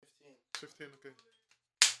15. Okay.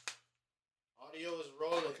 Audio is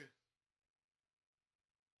rolling. Okay.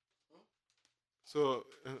 So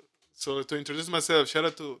to introduce myself, shout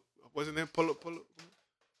out to what's the name? Polo.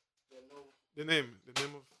 The name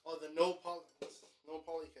of The no Polycast.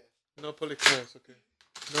 no Poli-Cast. Okay.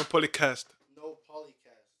 No Poli-Cast. No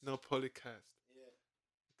Polycast. No Poli-Cast. Yeah.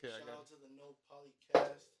 Okay, Shout I got out it. to the no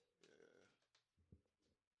Polycast.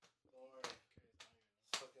 Don't worry.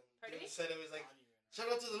 Pardon me? Said it was like,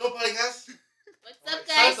 shout out to the no Polycast. What's up,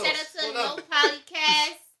 guys? Santos, Shout out to hold No up.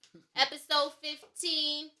 Polycast, episode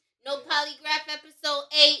 15. No Polygraph, episode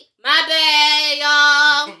 8. My bad,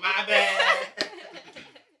 y'all. My bad.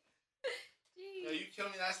 Jeez. Yo, you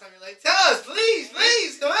killed me last time. You're like, tell us, please,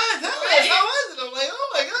 come on, tell us. How was it? I'm like, oh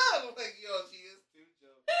my god. I'm like, yo, she is too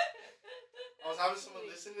joke. I was having someone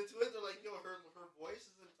listening to it. They're like, yo, her voice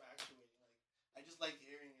is infatuating. Like, I just like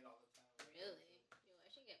hearing it all the time. Really? Yo, I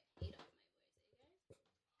should get paid off my voice,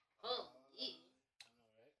 oh, yeah.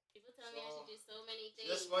 People tell me I should do so many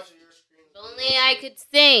things. Just watching your screen. If only I could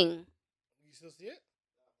sing. You still see it?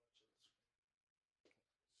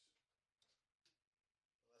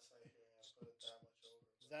 Unless I hear I put it that much over.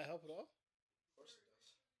 Does that help at all? Of course it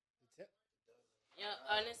does. The tip? Yeah,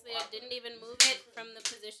 honestly, I didn't even move it from the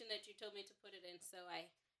position that you told me to put it in, so I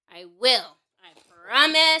will. I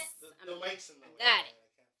promise. The mic's in the way. Got it.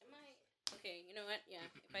 Am I? Okay, you know what? Yeah,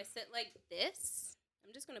 if I sit like this,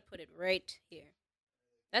 I'm just gonna put it right here.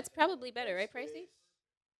 That's probably better, right, Pricey?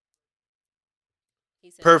 He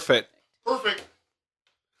said Perfect. Perfect.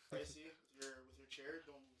 Pricey, with your chair,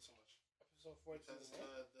 don't move so much. Episode 14. Because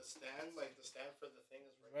the stand for the thing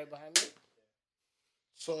is Right behind me?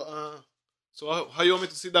 So how you want me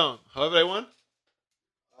to sit down? However I want.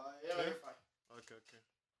 Yeah, Okay. you're fine. Okay.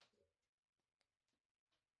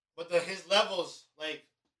 But his levels, like,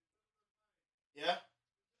 yeah.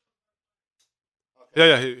 Okay.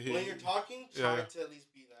 Yeah. He When you're talking, try yeah. to at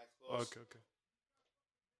least be that close. Okay.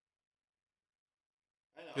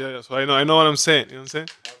 I know. Yeah. So I know what I'm saying. You know what I'm saying?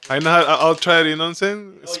 Okay. I know. I'll try it. You know what I'm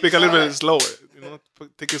saying? You Speak a little try bit that. slower. You know,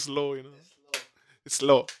 take it slow. You know, It's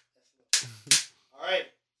slow. it's slow. All right.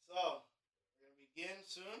 So we're gonna begin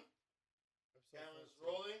soon. Camera's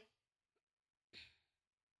rolling.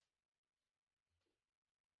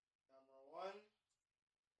 Camera 1.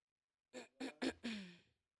 Camera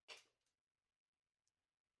number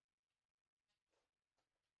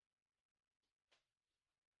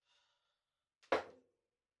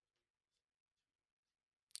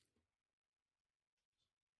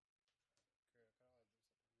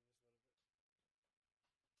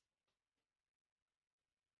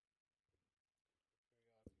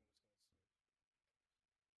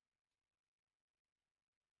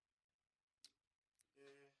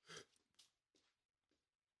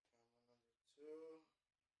 2.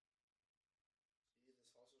 See,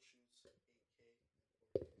 this also shoots 8K and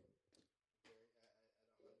 4K. Very at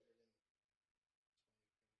 120 frames.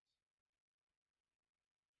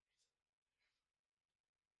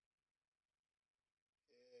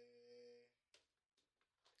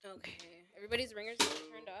 Okay, everybody's ringers are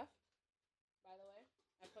turned off. By the way,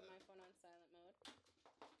 I put my phone on silent mode.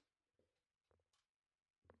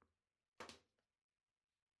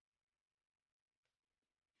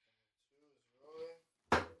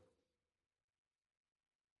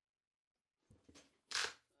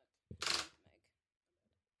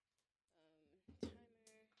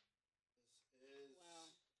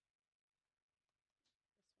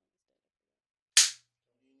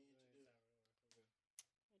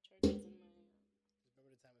 Remember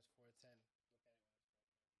the time is 4:10.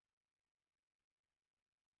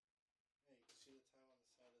 Yeah, you can see the time on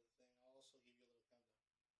the side of the thing. I'll also give you a little countdown.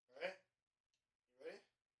 Alright? You ready?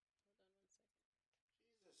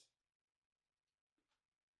 Jesus.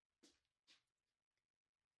 Was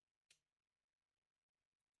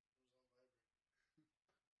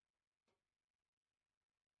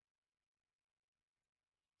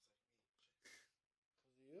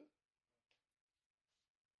it you?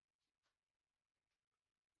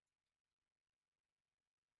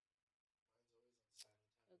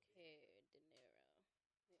 Okay,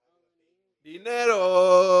 Dinero.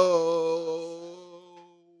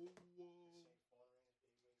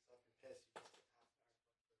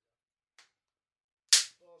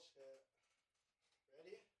 Bullshit.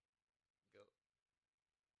 Ready? Go.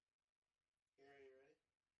 Gary, you ready?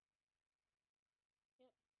 Yep.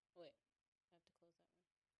 Oh, wait, I have to close that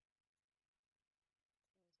one.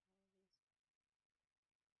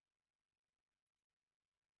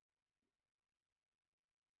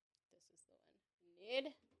 This is the one you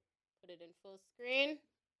need. Put it in full screen.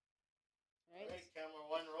 Right. Alright, camera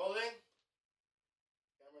 1 rolling.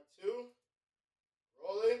 Camera 2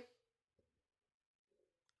 rolling.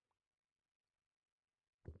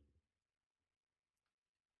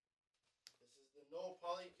 No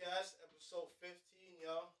Polycast, episode 15,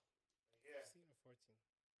 yo. Yeah. 16 or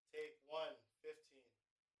 14? Take 1, 15.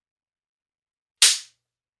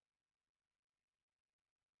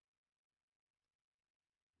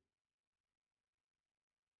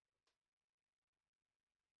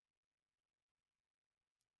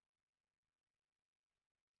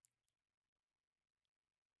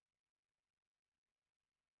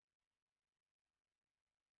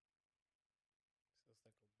 So it's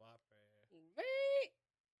like a bop right here. Right.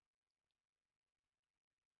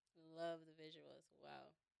 Love the visuals. Wow.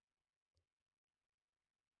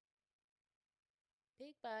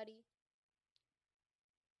 Big body.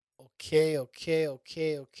 Okay.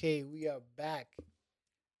 We are back.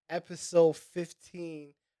 Episode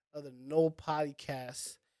 15 of the No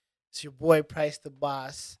Polycast. It's your boy Price the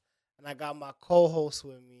Boss. And I got my co-host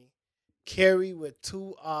with me, Carrie with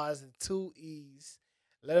 2 R's and 2 E's.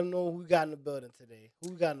 Let them know who we got in the building today. Who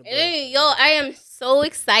we got in the building Hey, today? yo, I am so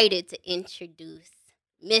excited to introduce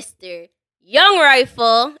Mr. Young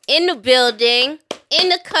Rifle in the building, in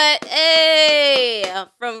the cut. Hey,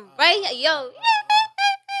 from right here. Yo,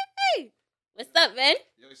 hey. What's up, man?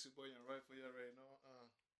 Yo, it's your boy, Young Rifle. You already know.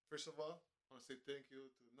 First of all, I want to say thank you to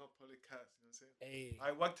No Poli-Cast. You know what I'm saying? Hey.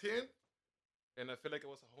 I walked in, and I feel like it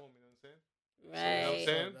was a home. You know what I'm saying? Right. You know what I'm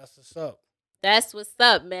saying? That's what's up. That's what's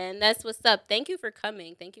up, man. That's what's up. Thank you for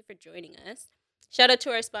coming. Thank you for joining us. Shout out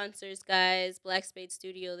to our sponsors, guys. Black Spade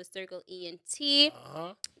Studio, The Circle ENT.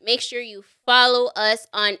 Uh-huh. Make sure you follow us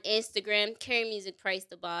on Instagram, Carry Music Price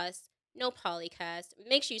the Boss, No Polycast.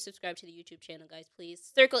 Make sure you subscribe to the YouTube channel, guys, please.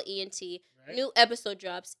 Circle ENT. Right. New episode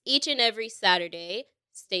drops each and every Saturday.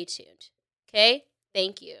 Stay tuned. Okay?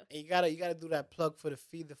 Thank you. And you gotta do that plug for the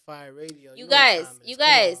Feed the Fire radio. You know what time guys, it is. you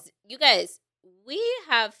Come on. guys, we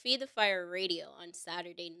have Feed the Fire radio on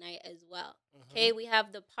Saturday night as well. Okay, we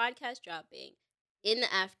have the podcast dropping in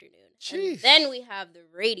the afternoon. And Jeez. then we have the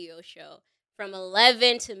radio show from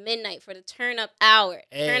 11 to midnight for the turn up hour.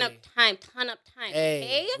 Turn up Hey. time,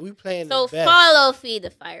 Hey, okay? we playing So the best. follow Feed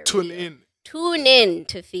the Fire Tune radio. in. Tune in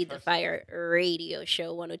to Feed the Trust Fire radio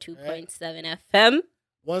show 102.7 FM.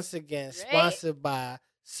 Once again, Right? sponsored by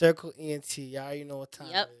Circle ENT. Y'all already know what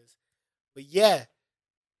time Yep. it is. But yeah,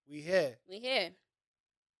 we here. We here.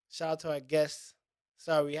 Shout out to our guests.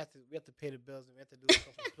 Sorry, we have to pay the bills and we have to do a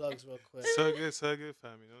couple plugs real quick. So good,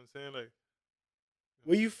 fam. You know what I'm saying? Like,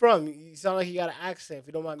 Where you from? You sound like you got an accent. If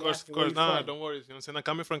you don't mind of me course, asking, where you from? don't worry. You know what I'm saying? I'm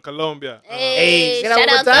coming from Colombia. Hey, say that shout one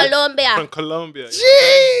out more time. Colombia. From Colombia. Jeez,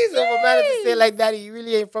 if a man to say it like that, he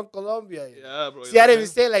really ain't from Colombia. Yeah, bro. See, I didn't even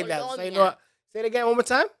say it like that. So you Colombia. know what? Say it again one more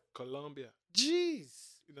time. Colombia. Jeez.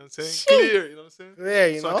 You know what I'm saying? Shit. Clear. You know what I'm saying? Clear,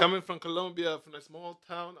 you So know. I'm coming from Colombia, from a small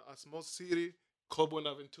town, a small city called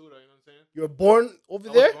Buenaventura. You know what I'm saying? You were born over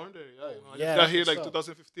I there? was born there. Yeah. You know, I Yeah, just got that's here what's like up.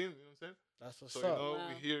 2015. You know what I'm saying? That's what's So up. you know, Wow.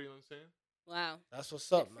 we here. You know what I'm saying? Wow. That's what's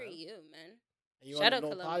Good up, for man. you, man. And you Shout on the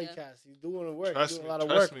out No Colombia. Podcast. You doing the work. Trust you me. doing a lot of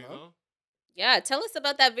Trust work, me. man. You know? Yeah, tell us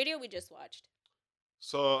about that video we just watched.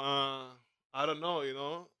 So I don't know. You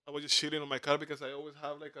know, I was just chilling on my car because I always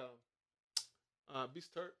have like a beat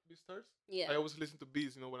starts. Yeah. I always listen to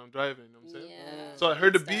beats. You know, when I'm driving. You know what I'm saying? Yeah. So I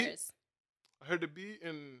heard the beat. Stars. I heard the beat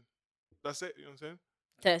and that's it. You know what I'm saying?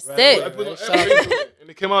 That's Right, it. I right. put no Shout effort out- into it, and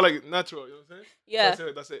it came out like natural. You know what I'm saying? Yeah. That's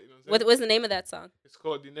it. That's it. You know what I'm saying? What's the name of that song? It's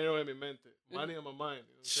called Dinero en mi mente. Money on my mind.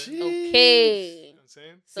 You know what I'm saying? Jeez. Okay. You know what I'm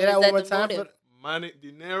saying? So Say that is one that more the time. motive? Money,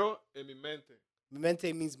 dinero en mi mente.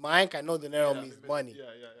 Mente means mind. I know dinero Yeah, means mi mente. money.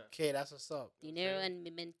 Yeah. Okay, that's what's up. Dinero en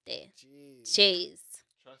mi mente. Jeez. Chase.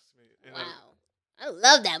 Trust me. And Wow. I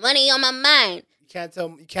love that. Money on my mind. You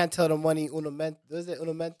can't tell the money un momento. Is it un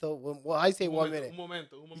momento? Well, how you say un 1 momento, minute? un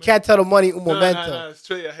momento. You can't tell the money un No, momento. no,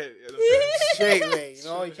 straight ahead. You know what I'm saying? Straight way, you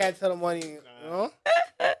know. You can't tell the money, you know.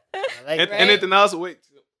 I like And, that. anything else, wait.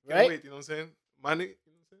 Can Right? wait. You know what I'm saying? Money. You know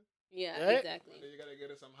what I'm saying? Yeah, Right? exactly. Money, you gotta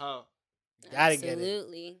get it somehow. Gotta get it.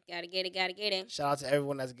 Absolutely. Gotta get it. Shout out to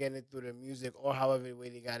everyone that's getting it through their music or however way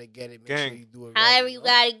they gotta get it. Make Gang. sure you do it right. However you know?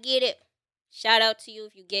 gotta get it. Shout out to you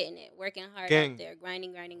if you're getting it. Working hard Gang. out there.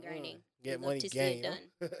 Grinding. Get We'd love money, to see gang. it You know?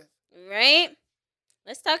 done. Right?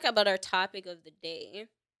 Let's talk about our topic of the day.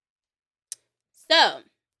 So,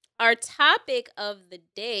 our topic of the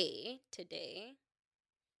day today,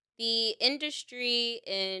 the industry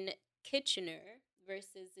in Kitchener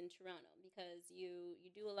versus in Toronto, because you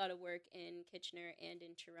do a lot of work in Kitchener and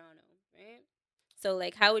in Toronto, right? So,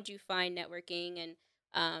 like, how would you find networking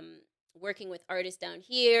and working with artists down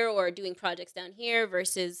here or doing projects down here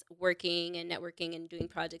versus working and networking and doing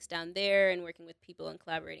projects down there and working with people and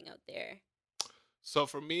collaborating out there? So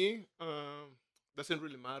for me, doesn't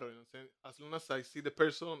really matter. You know what I'm saying? As long as I see the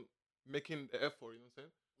person making the effort, you know what I'm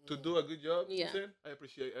saying? To do a good job, you know what I'm Yeah. saying? I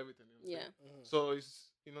appreciate everything. You know what I'm Yeah. saying? So it's,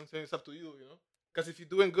 you know what I'm saying? It's up to you, you know? Because if you're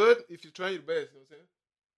doing good, if you're trying your best, you know what I'm saying?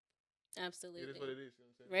 Absolutely. It is what it is. You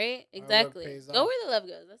know what I'm saying? Right? Hard work Exactly. pays Go off. where the love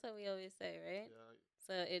goes. That's what we always say, right? Yeah,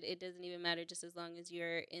 So it doesn't even matter just as long as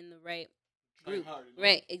you're in the right trying group. hard. You know?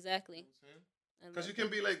 Right, You know exactly. what I'm saying? I Because love you can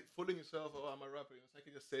be like fooling yourself. Oh, I'm a rapper. You know, so I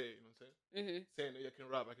can just say it. You know what I'm saying? Mm-hmm. Saying that I can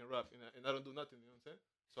rap, and I don't do nothing. You know what I'm saying?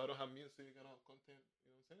 So I don't have music. I don't have content.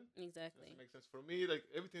 You know what I'm saying? Exactly. Does it make sense for me? Like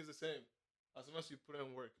everything's the same, as long as you put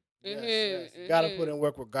in work. Yes, Mm-hmm, yes. You gotta put mm-hmm. in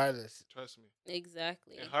work regardless. Trust me.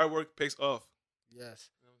 Exactly. And hard work pays off. Yes.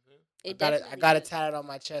 You know what I'm saying? It I definitely got it does. tatted on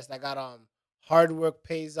my chest. I got hard work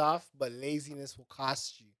pays off, but laziness will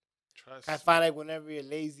cost you. Trust. I find like whenever you're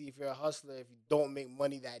lazy, if you're a hustler, if you don't make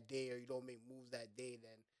money that day or you don't make moves that day,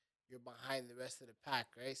 then you're behind the rest of the pack,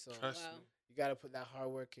 right? So Trust Wow. me. you gotta put that hard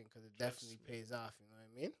work in because it Trust definitely me. pays off. You know what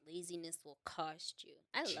I mean? Laziness will cost you.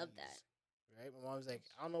 I love Jeez. that. Right? My mom's like,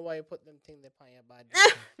 I don't know why you put them things upon your body.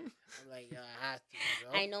 I'm like, yeah, I have to.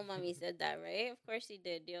 Bro. I know mommy said that, right? Of course she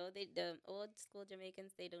did, yo. The old school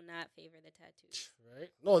Jamaicans, they do not favor the tattoos. Right?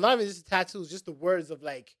 No, not even just the tattoos, just the words of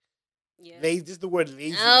like Yeah. lazy. Just the word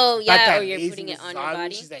lazy. Oh, the fact yeah, that or you're putting it laziness on is your me,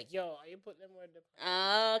 body? She's like, yo, are you putting them where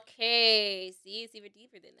the Okay. See, it's even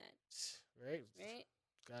deeper than that, right? right?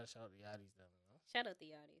 Gotta shout out the Yachties though. Shout out the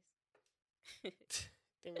Yachties.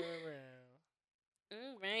 You know?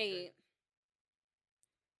 All right.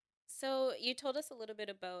 So you told us a little bit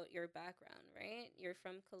about your background, right? You're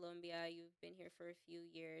from Colombia. You've been here for a few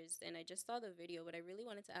years, and I just saw the video, but I really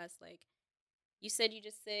wanted to ask, like, you said you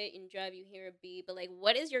just sit and drive, you hear a beat, but like,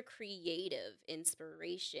 what is your creative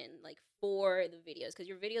inspiration, like, for the videos? Because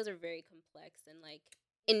your videos are very complex and like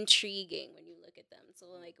intriguing when you look at them. So,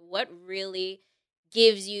 like, what really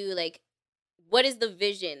gives you like, what is the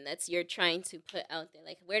vision that's you're trying to put out there?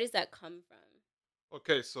 Like, where does that come from?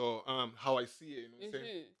 Okay, so how I see it, you know what I'm saying?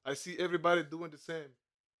 Mhm. I see everybody doing the same.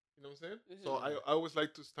 You know what I'm saying? So Mhm. I always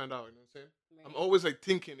like to stand out, you know what I'm saying? I'm Right. always like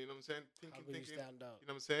thinking, you know what I'm saying? How Thinking, could you thinking. stand out? You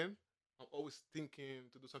know what I'm saying? I'm always thinking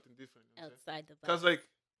to do something different. You know what I'm saying? Outside the box.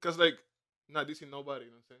 Cause like, not dissing nobody,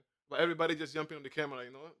 you know what I'm saying? But everybody just jumping on the camera,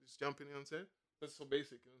 you know, just jumping, you know what I'm saying? That's so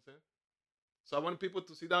basic, you know what I'm saying? So I want people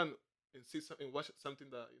to sit down and see something, watch something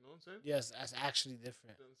that, you know what I'm saying? Yes, that's actually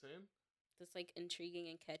different. You know what I'm saying? That's like intriguing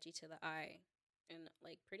and catchy to the eye. And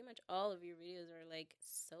like pretty much all of your videos are like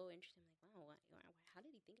so interesting. Like, wow, how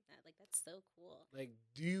did he think of that? Like, that's so cool. Like,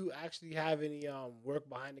 do you actually have any work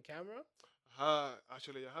behind the camera?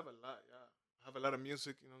 Actually, I have a lot, yeah. I have a lot of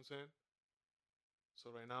music, you know what I'm saying? So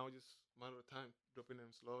right now, just matter of time, dropping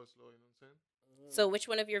them slow, slow, you know what I'm saying? So, which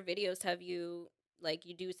one of your videos have you like?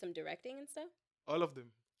 You do some directing and stuff? All of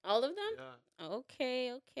them, All of them? yeah.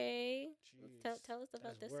 Okay, okay. Tell Jeez, tell us about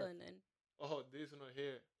that's this work. one then. Oh, this one right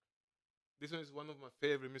here. This one is one of my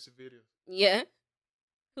favorite music videos. Yeah.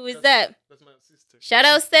 Who is That's- that? That's my sister. Shout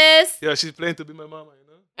out, sis. Yeah, she's playing to be my mama, you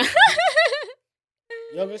know?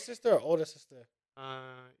 Younger sister or older sister?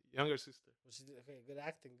 Younger sister. Well, she did, okay, good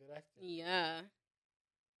acting, good acting. Yeah.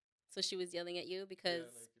 So she was yelling at you Yeah, because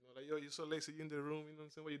like, yo, you're so lazy, you in the room, you know what I'm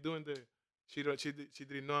saying? What you doing there? She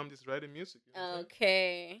didn't know I'm just writing music, you know what I'm saying?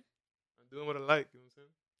 okay. I'm doing what I like, you know what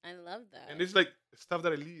I'm saying? I love that. And it's like stuff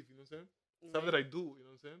that I live, you know what I'm saying? Stuff Right. that I do, you know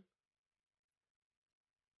what I'm saying?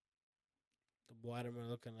 The boy out there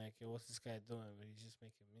looking like, yo, what's this guy doing? But he's just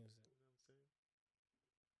making music. You know what I'm saying?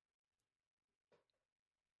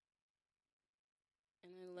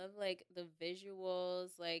 And I love like the visuals,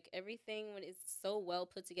 like everything when it's so well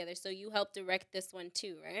put together. So you helped direct this one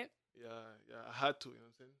too, right? Yeah, I had to, you know what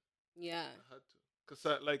I'm saying? Yeah. I had to. Cause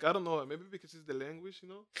I don't know, maybe because it's the language, you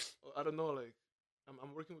know, or I don't know, like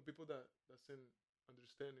I'm working with people that doesn't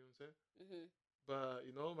understand, you know what I'm saying? Hmm. But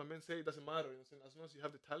you know, my men say it doesn't matter, you know what I'm saying? As long as you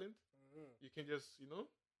have the talent, you can just, you know,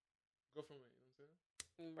 go from it, you know what I'm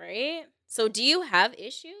saying? Right. So do you have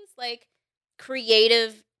issues like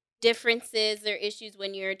creative differences or issues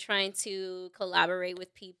when you're trying to collaborate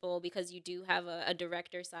with people because you do have a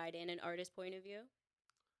director side and an artist point of view?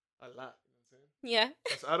 A lot, you know what I'm saying? Yeah.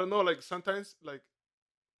 'Cause I don't know, like sometimes like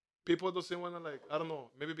people doesn't wanna like I don't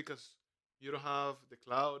know, maybe because you don't have the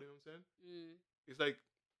cloud, you know what I'm saying? Mm, It's like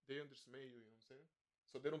they underestimate you, you know what I'm saying?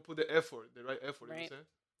 So they don't put the effort, the right effort, you know right. what I'm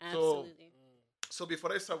saying? Absolutely. So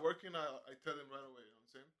before I start working, I tell them right away, you know what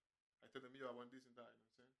I'm saying? I tell them, yo, I want this and that, you know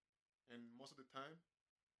what I'm saying? And most of the time,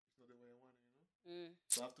 it's not the way I want it, you know? Mm.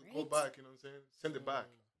 So I have to go Right. back, you know what I'm saying? Send it back.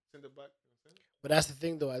 Send it back, you know what I'm saying? But that's the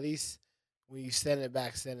thing, though. At least when you send it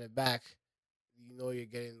back, you know you're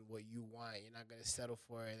getting what you want. You're not gonna settle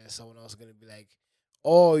for it, and then someone else is gonna be like,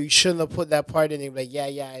 "Oh, you shouldn't have put that part in." You're like, "Yeah,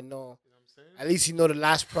 I know." You know what I'm saying? At least you know the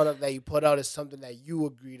last product that you put out is something that you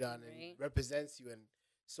agreed on Right. and represents you. And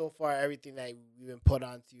so far, everything that we've been put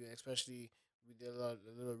onto you, especially we did a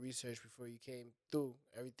little research before you came through.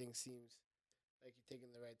 Everything seems like you're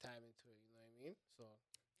taking the right time into it. You know what I mean? So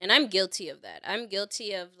And I'm guilty of that. I'm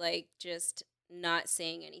guilty of like just not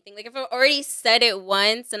saying anything. Like if I've already said it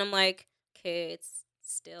once and I'm like, okay, it's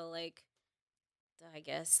still like, I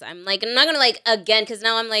guess I'm like, I'm not gonna like again because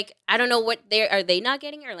now I'm like, I don't know what they not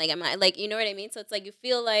getting it or like am I like, you know what I mean? So it's like you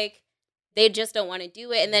feel like they just don't want to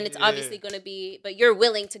do it, and then it's obviously Yeah. gonna be, but you're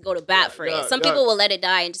willing to go to bat for it. Some people will let it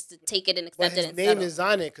die and just to take it and but accept it his and name settle. is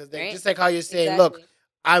on it because right? just like how you're saying, look, Exactly.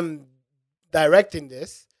 I'm directing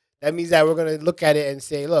this. That means that we're gonna look at it and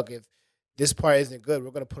say, look, if this part isn't good,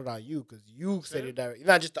 we're gonna put it on you because you said you're directing. You're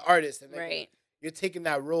not just the artist, and Right. you're taking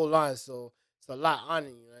that role on. So it's a lot on it.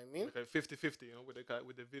 You know what I mean? Like a 50-50, you know, with the guy,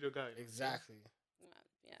 with the video guy. You know what I'm saying? Exactly.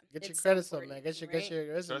 Yeah. Get your It's so credits up, man. important, Get right?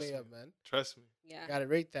 your resume Trust up, me. man. Trust me. Yeah. Gotta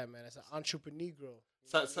rate that, man. It's an entrepreneur. You know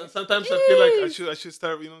what I mean? Sometimes I feel like Jeez. I should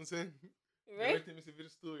start. You know what I'm saying? Right? Directing music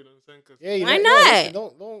videos too. You know what I'm saying? 'Cause Yeah, you Why know, not? listen,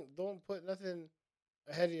 don't put nothing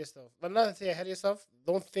ahead of yourself. But not to say ahead of yourself.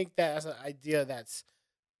 Don't think that as an idea that's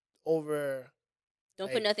over. Don't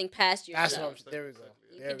like, put nothing past That's yourself. what I'm. There we go.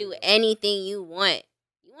 You There can we do go. anything you want.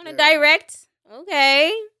 You want to There we go. direct? Okay.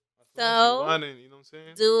 as long as you So want it, you know what I'm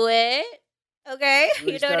saying? do it. Okay. You already You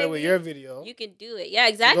know what started I with mean? your video. You can do it. Yeah, So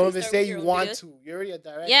exactly. don't even Start say with you your own want videos. to. You're already a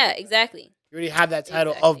director. Yeah, man. exactly. You already have that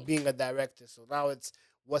title Exactly. of being a director. So now it's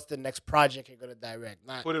what's the next project you're gonna direct.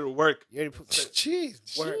 Not Put it to work. you already put.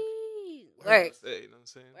 Jeez, work. Jeez. Work. Work. Say, you know what I'm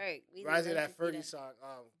saying? Work. We Reminds me of love that to see Fergie that.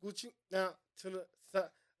 song. Gucci now to the sun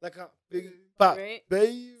like a big pop, Right.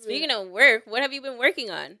 baby. Speaking of work, what have you been working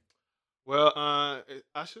on? Well,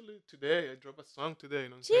 actually today I dropped a song today. You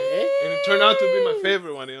know what I'm saying? Jeez. And it turned out to be my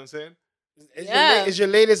favorite one. You know what I'm saying? Yeah. Is your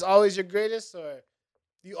latest always your greatest, or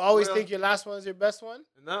do you always Well- think your last one is your best one?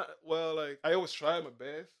 And not well, like I always try my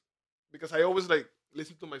best because I always like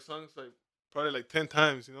listen to my songs like probably like 10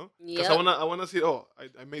 times. You know? Because Yep. I wanna see. Oh,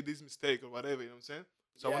 I made this mistake or whatever. You know what I'm saying?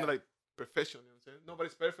 So I Yeah. wanna like perfection. You know what I'm saying?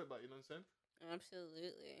 Nobody's perfect, but you know what I'm saying?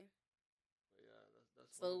 Absolutely. But yeah,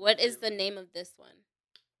 that's So, one of my what is the favorites. name of this one?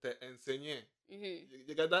 Te enseñé. Mm-hmm.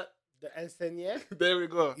 You got that? The enseñé. There we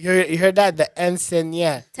go. You heard that? The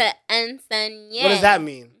enseñé. To enseñar. What does that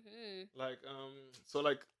mean? Mm-hmm. Like so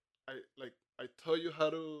like I tell you how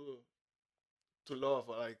to love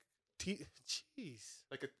or like Jeez.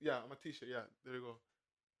 like a, yeah, I'm a teacher. Yeah, there you go.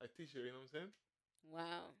 I teach her. You know what I'm saying?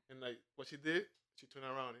 Wow. And like what she did, she turned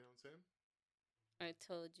around. You know what I'm saying? I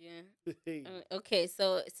told you. Okay,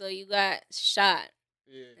 so you got shot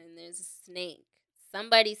Yeah. and there's a snake.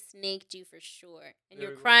 Somebody snaked you for sure. And There you're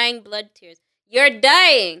we go. crying blood tears. You're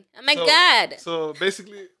dying. Oh my God. So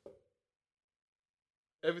basically,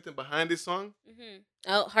 everything behind this song, Mm-hmm.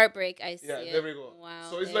 Oh, heartbreak. I see yeah, it. there we go. Wow.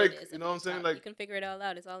 So it's there like, it is you up know at what I'm the saying? top. Like, you can figure it all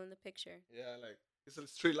out. It's all in the picture. yeah, like it's a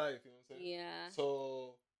street life. You know what I'm saying? Yeah.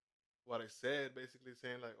 So what I said basically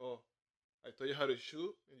saying like, oh, I told you how to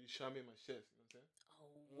shoot and you shot me in my chest. You know what I'm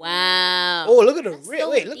saying? Wow. Oh, look at the That's ring. so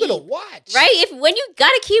Wait, look at the deep. watch. Right? If when you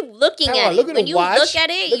gotta keep looking Come at on, it, look at when the you watch, look at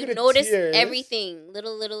it, look you at the notice tears. everything,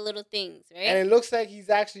 little things, right? And it looks like he's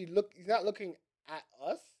actually He's not looking at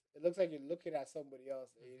us. It looks like you're looking at somebody else.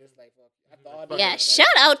 And you're just like, fuck. I thought. yeah. Like- Shout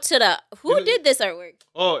out to the who You know- did this artwork.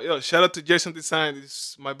 Oh, yo, shout out to Jason Design. This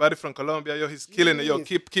is my buddy from Colombia. Yo, he's killing it. Yo,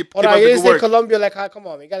 Jeez. keep Hold up on, the you good didn't say work. Colombia like how? Come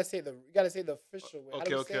on, man. You gotta say the official way. How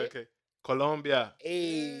do Okay, we say it? okay. Colombia.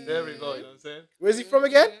 Hey. There we go. You know what I'm saying? Where's he from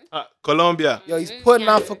again? Colombia. Yo, he's Mhm. putting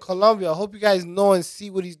Yeah. out for Colombia. I hope you guys know and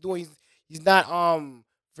see what he's doing. He's not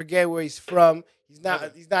forget where he's from.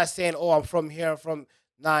 Okay. He's not saying, oh, I'm from here. I'm from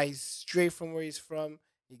he's straight from where he's from.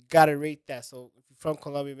 You gotta rate that. So if you're from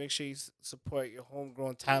Colombia, make sure you support your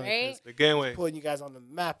homegrown talent. 'cause Right. The game way. he's putting you guys on the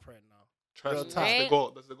map right now. Trust real me. talk. That's the Right.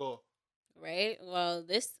 goal. That's the goal. Right? Well,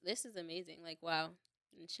 this is amazing. Like, wow.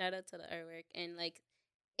 And shout out to the artwork. And like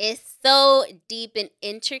it's so deep and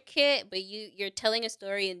intricate, but you're telling a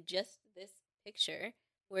story in just this picture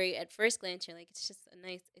where you, at first glance you're like, it's just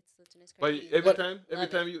it's such a nice But cartoon. every But- time every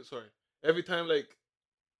time like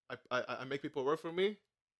I make people work for me,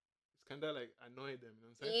 it's kind of like annoy them. You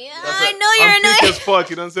know what I'm saying? Yeah, That's I like, know you're I'm picky annoying. as fuck.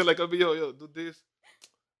 You know what I'm saying? Like I'll be yo do this.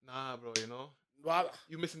 Nah, bro. You know Well,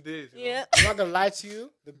 you missing this. You know? Yeah. I'm not gonna lie to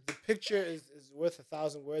you. The picture is worth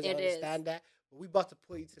 1,000 words. I It is. understand that. But we about to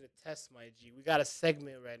put you to the test, my G. We got a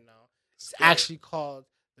segment right now. It's Scared. actually called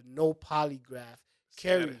the No Polygraph.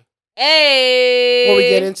 Carrie, Scared. Hey. before we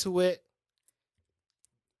get into it,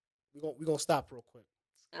 we gonna stop real quick.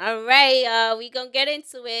 All right, we gonna get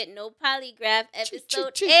into it. No polygraph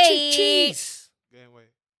episode 8. Cheese. Game way.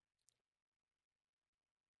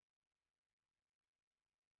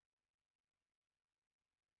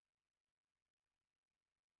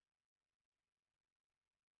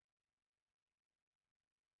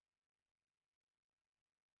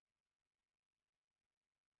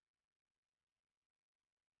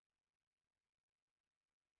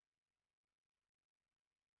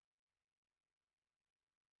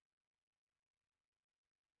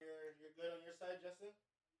 You're good on your side, Justin?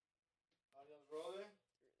 Audio's rolling.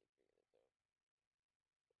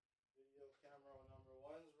 Video camera number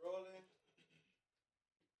 1's rolling.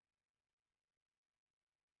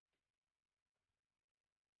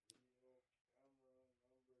 Video camera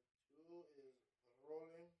number 2 is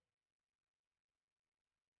rolling.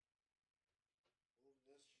 Move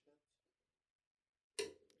this shit.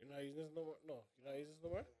 You're not using this no more? No, you're not using this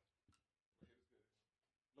no more?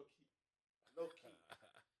 Low key.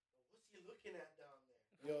 What's he looking at down there?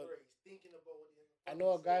 Yo, He's thinking about what he has. I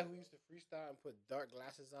know a guy who used to freestyle and put dark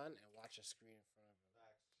glasses on and watch a screen in front of him.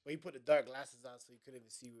 But he put the dark glasses on so he couldn't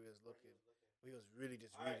even see where he was looking. But he was really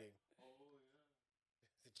just reading.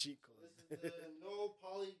 The cheat code. This is the No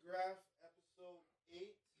Polygraph episode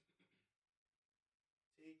 8.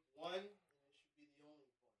 Take 1, and it should be the only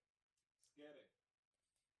one. Let's get it.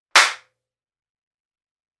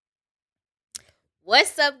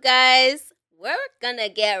 What's up, guys? We're gonna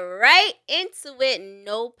get right into it.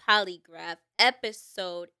 No Polygraph,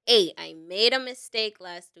 episode 8. I made a mistake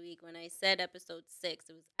last week when I said episode 6.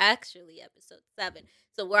 It was actually episode 7.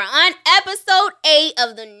 So we're on episode 8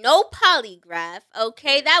 of the No Polygraph.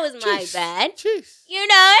 Okay, that was my bad. Jeez. You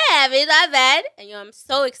know, it happens. My bad. And I'm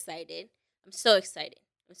so excited. I'm so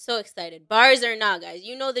excited. Bars or not, guys.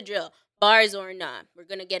 You know the drill. Bars or not. We're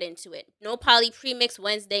going to get into it. No Poly Premix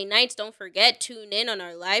Wednesday nights. Don't forget, tune in on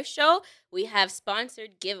our live show. We have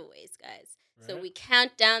sponsored giveaways, guys. Right. So we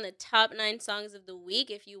count down the top 9 songs of the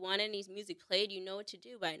week. If you want any music played, you know what to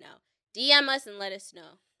do by now. DM us and let us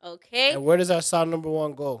know. Okay? And where does our song number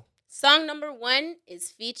 1 go? Song number 1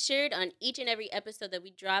 is featured on each and every episode that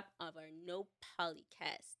we drop of our No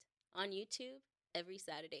Poly-Cast on YouTube every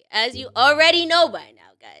Saturday, as you already know by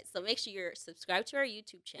now, guys. So make sure you're subscribed to our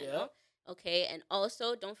YouTube channel. Yep. Okay, and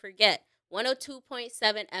also don't forget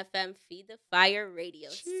 102.7 FM Feed the Fire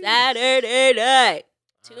Radio. Jeez. Saturday night.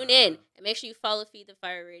 Tune in and make sure you follow Feed the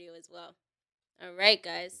Fire Radio as well. All right,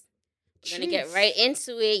 guys. We're going to get right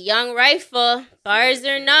into it. Young Rifle, bars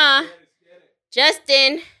or nah.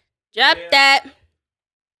 Justin, drop that.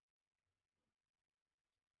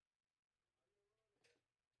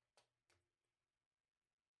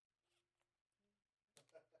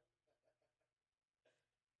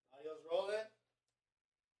 Audio's rolling.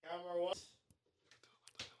 Camera 1.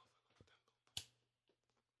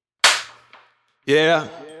 Yeah.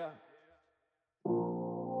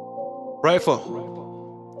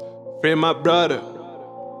 Rifle. Free my brother.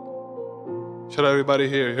 Shout out everybody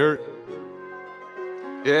here. You heard?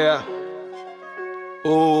 Yeah.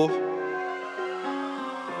 Ooh.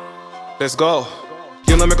 Let's go.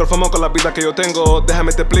 Yo no me conformo con la vida que yo tengo.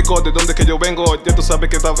 Déjame te explico de dónde que yo vengo. Ya tú sabes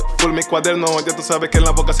que está full mi cuaderno. Ya tú sabes que en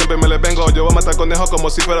la boca siempre me le vengo. Yo voy a matar conejos como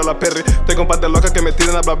si fuera la Perry. Tengo un par de locas que me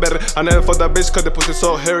tiran a Blackberry. I never fought that bitch cause the pussy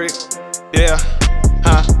so hairy. Yeah,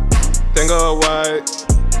 Tengo white.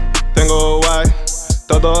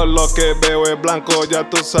 Todo lo que veo es blanco. Ya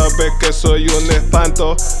tú sabes que soy un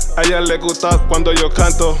espanto. A ella le gusta cuando yo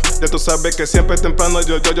canto. Ya tú sabes que siempre temprano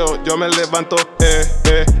yo me levanto.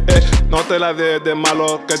 No te la des de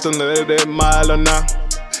malo, que tú no eres de malo, nah.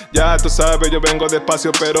 Ya tú sabes, yo vengo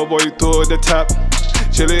despacio, pero voy to the top.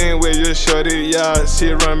 Chilling with your shorty, yeah,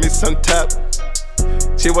 she run me some tap.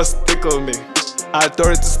 She was tickling me, I told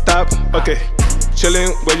her to stop. Okay,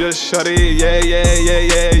 chilling with your shorty, yeah.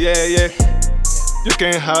 You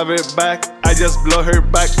can have it back, I just blow her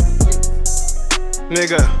back.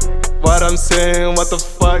 Nigga, what I'm saying, what the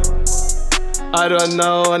fuck? I don't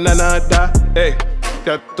know, nada. Hey,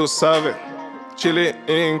 ya tú sabes. Chile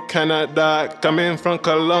in Canada, coming from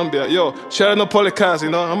Colombia. Yo, shout out no Poli-Cast, you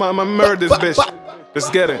know, I'ma murder this bitch. Let's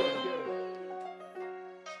get it.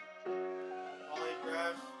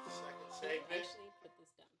 Polygraph, second segment.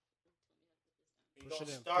 Push it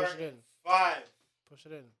in, Start push it in. 5. Push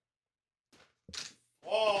it in.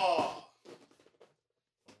 Oh.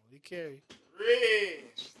 Holy carry. 3.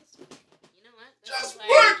 You know what? Just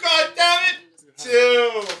work, goddammit!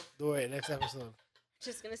 2. Do it, next episode.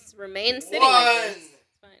 Just gonna remain sitting 1. like this.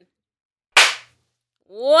 It's fine.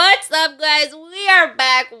 What's up, guys? We are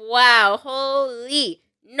back. Wow, holy.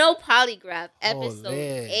 No Polygraph, episode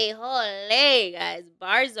 8. Holy, guys.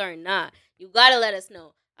 Bars or not. You gotta let us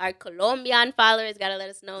know. Our Colombian followers gotta let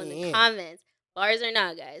us know in the comments. Bars or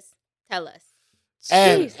not, guys. Tell us.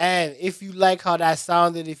 And if you like how that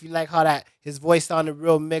sounded, if you like how that his voice sounded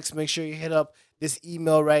real mixed, make sure you hit up this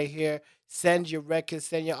email right here. Send your records,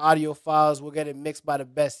 send your audio files. We'll get it mixed by the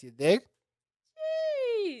best, you dig?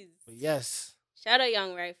 Jeez. But yes. Shout out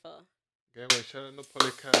Young Rifle. Yeah, wait, shout out no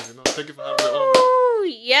Poli-Cast, you know. Thank you for having me on. Ooh,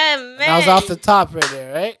 yeah, man. That was off the top right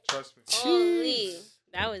there, right? Trust me. Holy.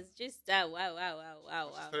 That was just that. Wow, wow, wow, wow,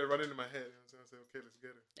 It wow. started running in my head. You know what I'm saying? I said, okay, let's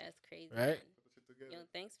get it. That's crazy. Right? Man. Put it together. Yo,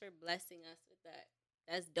 thanks for blessing us with that.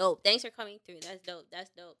 That's dope. Thanks for coming through. That's dope. That's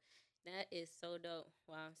dope. That is so dope.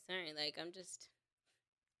 Wow, I'm sorry. Like I'm just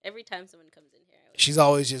every time someone comes in here, She's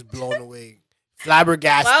always just blown away.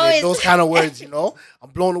 Flabbergasted. Always. Those kind of words, you know? I'm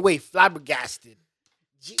blown away. Flabbergasted.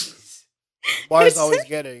 Jeez. Bars always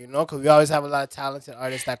get her, you know? Because we always have a lot of talented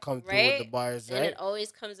artists that come through with the Right? bars, And right? it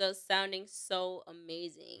always comes out sounding so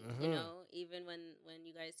amazing. You Mhm. know, even when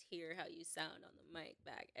you guys hear how you sound on the mic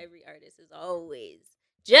back, every artist is always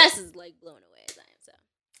just as like blown away as I am. So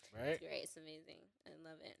Right? it's great. It's amazing. I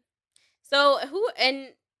love it. So who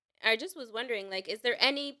and I just was wondering, like, is there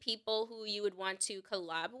any people who you would want to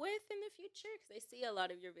collab with in the future? Because I see a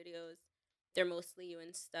lot of your videos, they're mostly you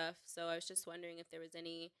and stuff. So I was just wondering if there was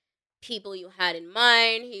any people you had in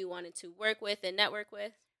mind who you wanted to work with and network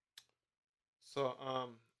with. So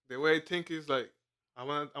the way I think is like I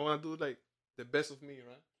wanna do like the best of me,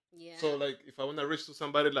 right? Yeah. So like if I wanna reach to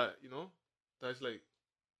somebody like that's like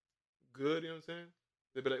good, you know what I'm saying?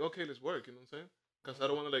 They'd be like, okay, let's work, you know what I'm saying? Because I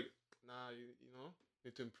don't wanna like you know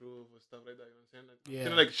need to improve or stuff like that, you know what I'm saying? Like, Yeah.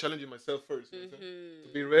 kind of like challenging myself first, you know what I'm saying? Mm-hmm.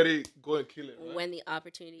 To be ready, go and kill it. Right? When the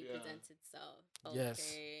opportunity Yeah. presents itself. Okay.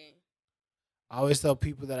 Yes. I always tell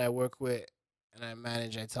people that I work with and I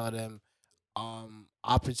manage, I tell them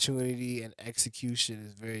opportunity and execution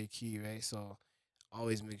is very key, right? So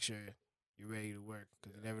always make sure you're ready to work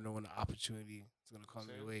because you never know when the opportunity is going to come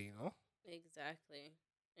your Same. way, you know? Exactly.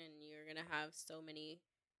 And you're going to have so many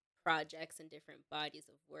projects and different bodies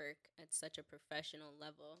of work at such a professional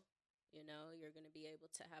level. You know, you're going to be able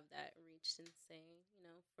to have that reach and say, you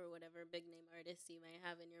know, for whatever big name artists you may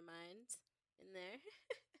have in your mind in there.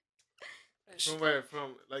 From where?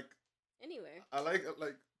 From like Anywhere. I like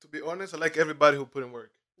to be honest, I like everybody who put in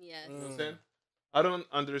work. Yes. You know what I'm Mm. saying? I don't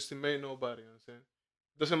underestimate nobody, you know what I'm saying?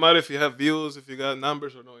 Doesn't matter if you have views, if you got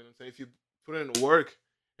numbers or no, you know what I'm saying? If you put in work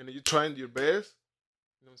and you're trying your best,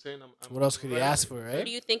 you know what I'm saying? I'm What else could you right ask with for, it. Who right?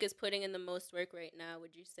 do you think is putting in the most work right now,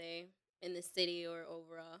 would you say, in the city or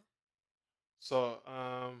overall? So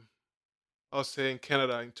I'll say in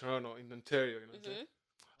Canada, in Toronto, in Ontario, you know what I'm saying? Mm-hmm.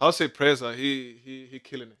 I'll say Preza, he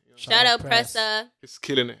killing it. You know? Shout Shout out out Press. Pressa. He's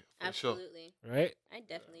killing it for sure. Absolutely. Right? I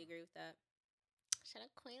definitely agree with that. Shout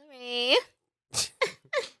out Queen Ray.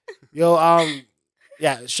 Yo,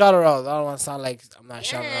 yeah, shout her out. I don't want to sound like I'm not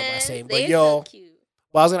shouting her out by saying, but they're yo, so cute.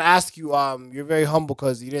 but I was gonna ask you, you're very humble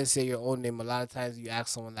because you didn't say your own name. A lot of times you ask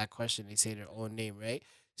someone that question, they say their own name, right?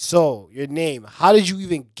 So your name, how did you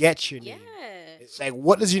even get your Yeah. name? It's like,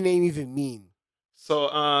 what does your name even mean?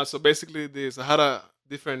 So basically I had a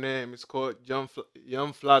different name. It's called Young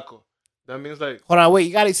Flaco. That means like Hold on, wait,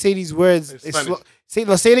 you gotta say these words. In It's Spanish.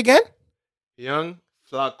 let's say it again. Young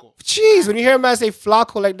Flaco. Jeez, when you hear a man say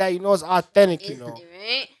flaco like that, you know it's authentic, you know. Instantly,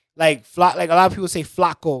 right? Like like a lot of people say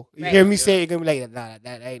flaco. You Right. hear me Yeah. say it, you're gonna be like, nah,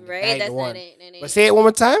 that ain't, Right? that ain't That's the not one. it. That ain't But say it one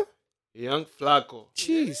more time. Young Flaco.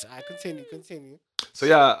 Jeez, I continue. So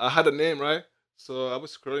yeah, I had a name, right? So I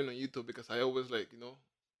was scrolling on YouTube because I always like, update, you know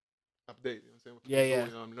what I'm saying? What Yeah, people yeah.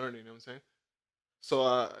 do, I'm learning, you know what I'm saying? So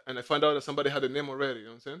and I found out that somebody had a name already, you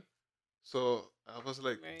know what I'm saying? So I was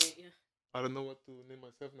like, Right. Yeah. I don't know what to name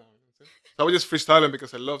myself now, you know what I'm saying? So I was just freestyling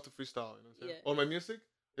because I love to freestyle, you know what I'm saying? Yeah. All my music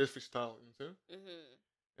is freestyle, you know what I'm saying?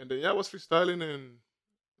 Mm-hmm. And then I was freestyling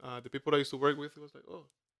and the people I used to work with was like, oh,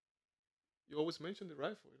 you always mention the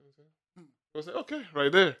rifle, you know what I'm saying? I was like, okay,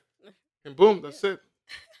 right there. And boom, that's it.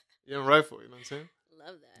 Young rifle, you know what I'm saying?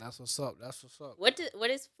 Love that. That's what's up. What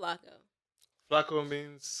is Flaco? Flaco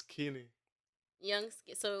means skinny. Young.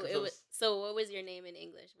 So Cause it I was. was- So what was your name in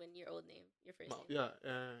English? When your old name, your first name? Yeah,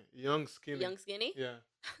 young skinny. Young skinny. Yeah,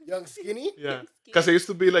 Young skinny. yeah. Young Because I skinny. used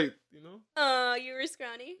to be like, Oh, you were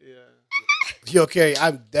scrawny. yeah. Yo, Kerry,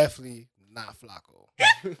 I'm definitely not flaco.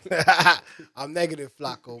 I'm negative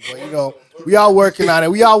flaco, but you know, we all working on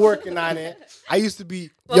it. I used to be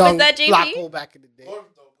What was young that, JP? flaco back in the day.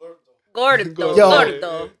 Gordo. Yo.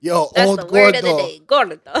 Gordo. Yo, That's old the word of the gordo. day.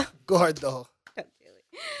 Gordo. Gordo.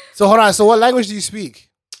 So hold on. So what language do you speak?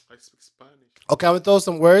 I speak Spanish. Okay, I'm gonna throw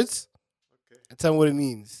some words Okay. and tell me what it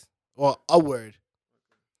means. Or a word.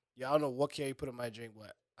 Yeah, I don't know what Kerry put in my drink,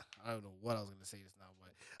 but I don't know what I was gonna say just now. But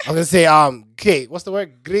I was gonna say okay, what's the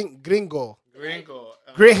word? Gringo. Gringo.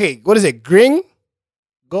 Hey, what is it? Gringo?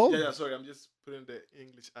 Yeah, sorry, I'm just putting the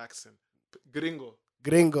English accent. Gringo.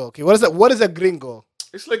 Gringo. Okay, what is that? What is a gringo?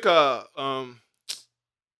 It's like a I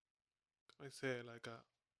say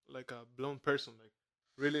like a blonde person, like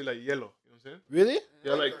really like yellow. You know what I'm saying? Really?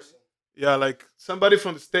 Yeah, like somebody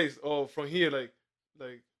from the States or from here, like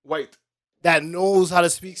white. That knows how to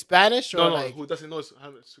speak Spanish, or No, like? who doesn't know how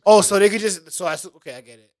to speak Oh, Spanish. so they could just. So okay, I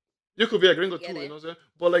get it. You could be a gringo Get too, it? you know what I'm saying?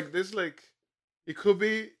 But like this, like it could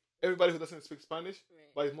be everybody who doesn't speak Spanish, Right.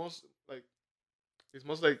 but it's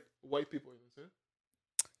most like white people, you know what I'm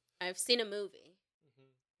saying? I've seen a movie.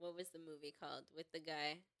 Mm-hmm. What was the movie called with the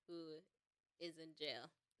guy who is in jail,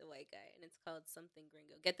 the white guy, and it's called something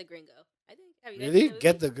Gringo. Get the Gringo. I think. Have you guys Really? seen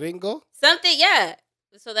Get the gringo? something? Yeah.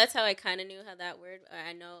 So that's how I kind of knew how that word.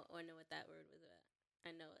 I know what that word was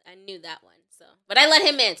about. I knew that one. So, but I let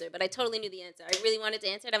him answer. But I totally knew the answer. I really wanted to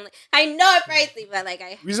answer it. I'm like, I know it, Pricey, but like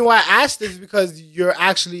Reason why I asked this is because you're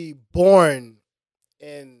actually born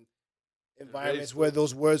in environments where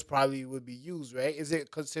those words probably would be used, right? Is it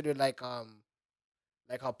considered like how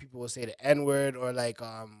people would say the N word, or like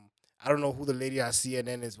I don't know who the lady on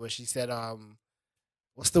CNN is, where she said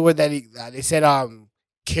what's the word that they said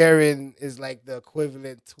Karen is like the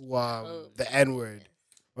equivalent to the N word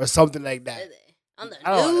or something like that. on the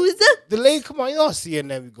I don't know. news. The lady, come on, you know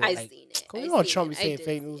CNN we go. I like, seen it. come I on, you know seen Trump it. be I saying did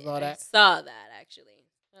fake see news it. and all I that. saw that actually.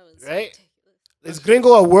 That was Right? ridiculous. Is gringo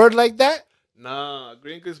a word like that? Nah,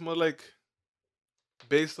 gringo is more like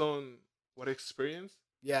based on what experience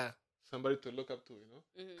Yeah. somebody to look up to, you know?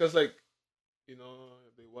 Mhm. Because like, you know,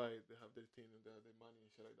 they white, they have their thing and they have their money and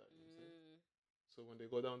shit like that. You know what I'm saying? So when they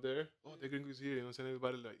go down there, oh, the gringo is here, you know what I'm saying?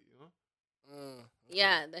 Everybody like, you know?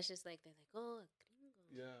 Yeah, that's just like they're like, oh,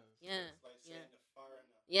 Yeah. yeah, It's like yeah, saying the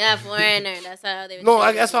foreigner. yeah, foreigner. That's how they. Would No, say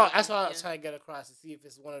it that's in all. America. That's all I was Yeah. trying to get across to see if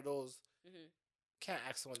it's one of those Mhm. can't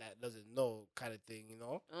ask someone that doesn't know kind of thing, you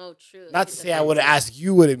know. Oh, true. Not to It's say I would have offensive. asked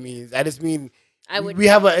you what it means. I just mean I would. we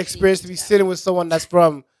have an never experience to speak be that sitting way. with someone that's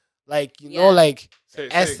from like you know Yeah. like Say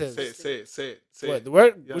it, essence. say it. What the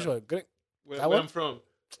word? Yeah. Which one? Grin- Where that where one? I'm from.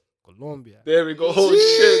 Colombia. There we go. Oh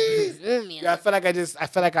shit. Colombia. Yeah, I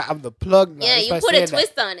feel like I'm the plug now. Yeah, That's you why I put said a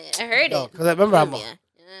twist on it. I heard No, it. because I remember Colombia.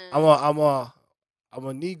 I'm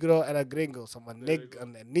a negro and a gringo, so I'm a There we neg go.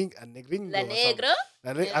 a negringo. La or something.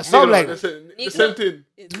 negro. I saw Negro, like that's it. The Negro? same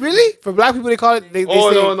thing. really for black people they call it. They Oh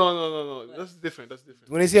say no. That's different.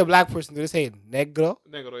 when they say a black person, do they say negro?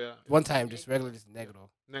 Negro, yeah. One time, just regular, just negro.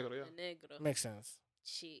 Negro, La yeah. negro. Makes sense.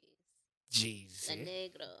 Jeez. Jeez. La eh?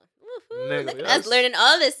 negro. Woohoo. Negro, Look at yes. us learning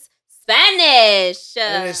all this Spanish.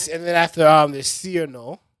 And then after there's sí or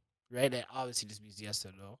no, right? That obviously just means yes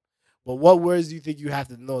or no. But what words do you think you have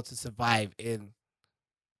to know to survive in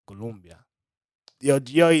Colombia? Yo,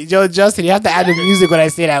 Justin, you have to add the music when I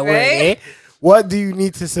say that word, Right? eh? What do you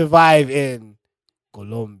need to survive in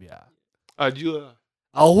Colombia? Ayuda.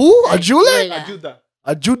 A who? A Jula? Ayuda. Ayuda.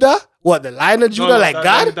 A Judah? What, the line of Judah? Like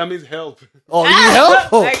God? That means help. Oh, you need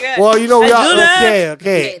help? Oh, My God. well, you know, we are. Ayuda.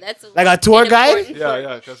 Okay. That's Like a tour guide? important Yeah, part.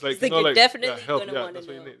 yeah. Because like, It's like you know, you're like definitely help. gonna Yeah, want to that's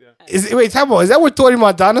what you know. need. Yeah. Wait, time out. Is that where Tori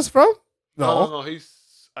Montana's from? No.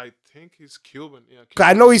 I think he's Cuban. Yeah. 'Cause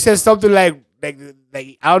I know he said something like I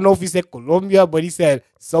don't know if he said Colombia, but he said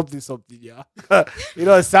something, yeah. You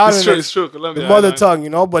know, it sounded It's true. the Colombia. mother tongue, you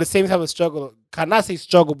know, but the same type of struggle. Cannot say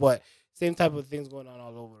struggle, but same type of things going on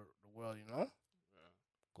all over the world, you know.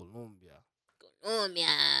 Colombia. Colombia.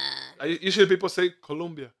 Usually people say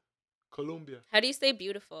Colombia. How do you say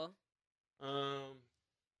beautiful?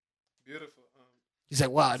 Beautiful. He's like,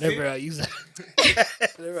 wow, I See? never use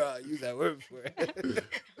that. Never use that word before.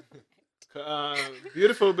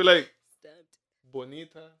 Beautiful would be like Stumped.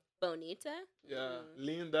 bonita. Bonita? Yeah.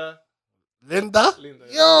 Linda. Linda? Linda.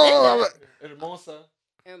 Yo, Hermosa.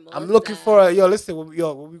 Hermosa. I'm looking for listen. When we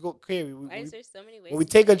go, okay, Why is there so many ways? when we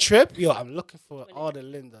to take say a it? trip, I'm looking for all the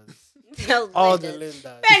Lindas. All the Lindas.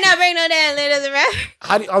 Better not bring no damn Lindas around.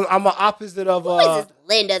 How do I'm an opposite of Who is this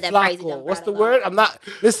Linda that Pricey Flaco. done What's brought the along? word? I'm not.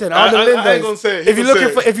 Listen, all the Lindas. I ain't gonna say it. He If you're gonna looking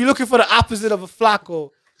say for it. if you're looking for the opposite of a Flaco,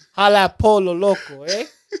 holla at Polo Loco, eh?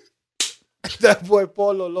 That boy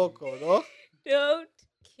Polo Loco, no? Don't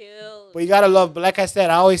kill. But you gotta love. But like I said,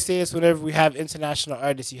 I always say this whenever we have international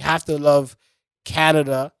artists. You have to love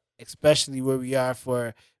Canada, especially where we are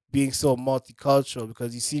for being so multicultural,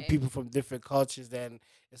 because you see Right. people from different cultures, and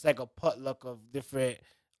it's like a potluck of different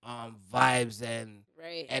vibes and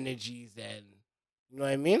Right. energies, and you know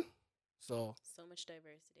what I mean. So So much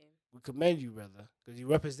diversity. we commend you, brother, because you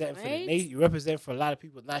represent for the Right? nation. You represent for a lot of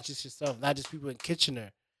people, not just yourself, not just people in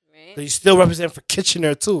Kitchener. Right. Because you still represent for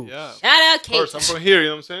Kitchener too, Yeah. Shout out Of course, I'm Kate. from here, you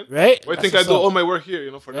know what I'm saying? right? Well, I That's think I what's do up. all my work here,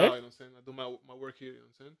 you know, for Right? now, you know what I'm saying? I do my work here, you know what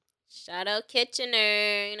I'm saying? Shout out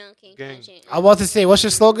Kitchener. You know, can't Gang. touch it. I'm about to say, what's your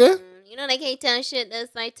slogan? You know they can't tell shit.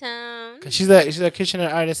 That's my town. Cause she's a Kitchener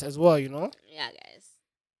artist as well, you know. Yeah, guys.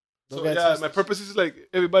 Don't So get yeah, twisted. my purpose is like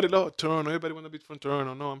everybody love Toronto. Everybody wanna be from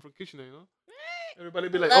Toronto. No, I'm from Kitchener, you know? Everybody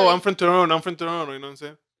be like, Love oh, it. I'm from Toronto, you know what I'm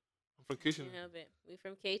saying? I'm from Kitchener. Can't help it. We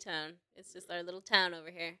from K Town. It's just our little town over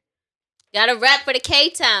here. Got to rap for the K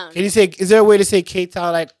Town. Can you say? Is there a way to say Cape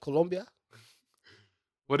Town like Colombia?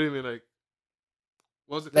 What do you mean, like?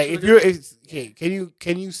 What's the Like question if again? you're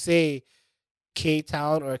can you say K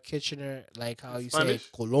Town or Kitchener like how In you say Spanish?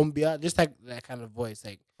 Colombia? Just like that kind of voice.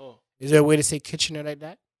 Like, Oh. is there a way to say Kitchener like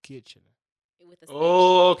that? Kitchener. With a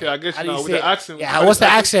Oh, okay. I guess How you do you now with say the it? accent. Yeah, Spanish what's the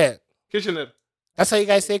accent? Kitchener. That's how you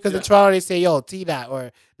guys say because in Yeah. Toronto they say yo T dot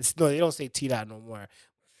or no they don't say T dot no more.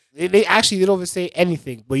 They actually they don't even say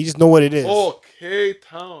anything, but you just know what it is. Oh, K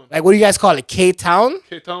Town. Like what do you guys call it? K Town?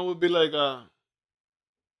 K Town would be like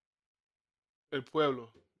El Pueblo.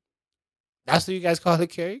 That's what you guys call it,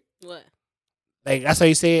 Carrie? What? Like that's how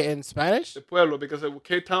you say it in Spanish? El Pueblo, because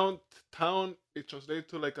K Town it translates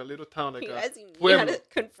to like a little town, like You a guys even know how pueblo, to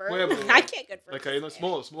confirm? Pueblo, I like- can't confirm. like a, this.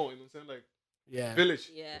 small. You know what I'm saying? Like Yeah. village.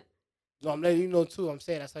 Yeah. No, I'm letting you know too. I'm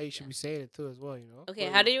saying that's how you should be saying it too as well, you know? Okay,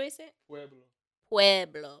 how do you always say it? Pueblo.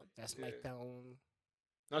 Pueblo. That's my Yeah. town.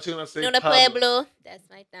 Now she's gonna say No, the Pablo. Pueblo. That's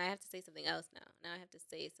my. Now I have to say something else now. Now I have to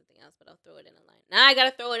say something else, but I'll throw it in a line. Now I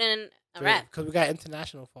gotta throw it in a rap. Because we got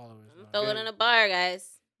international followers I'm now. throw it in a bar,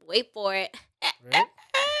 guys. Wait for it. Right?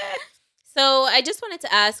 So I just wanted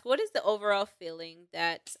to ask, what is the overall feeling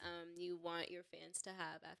that you want your fans to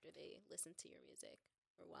have after they listen to your music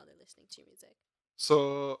or while they're listening to your music?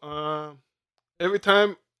 So every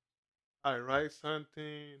time I write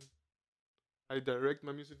something, I direct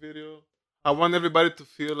my music video, I want everybody to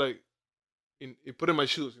feel like in put in my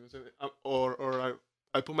shoes, you know what I'm saying? Or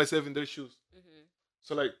I put myself in their shoes. Mm-hmm.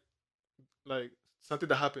 So like something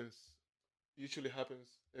that happens usually happens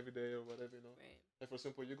every day or whatever, you know. Right. Like for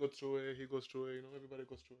example, you go through it, he goes through it, you know, everybody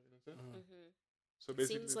goes through it, you know what I'm saying? Mm-hmm. So It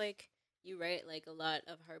basically, seems like you write like a lot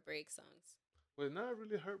of heartbreak songs. well, not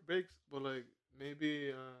really heartbreaks, but like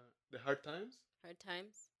maybe the hard times. Hard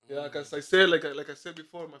times. Yeah, because I said like I said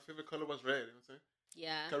before, my favorite color was red. You know what I'm saying?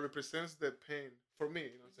 Yeah. It represents the pain for me. You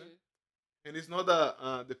know what I'm saying? Mhm. And it's not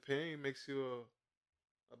that the pain makes you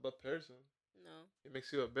a bad person. No. It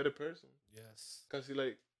makes you a better person. Yes. Cause you're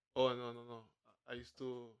like, oh no. I used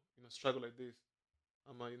to struggle like this.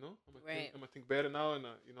 Right. I'm gonna think better now, and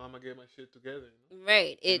I'm gonna get my shit together. You know?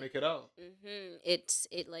 Right. And It. make it out. Mm-hmm.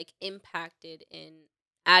 It like impacted and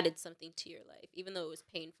added something to your life, even though it was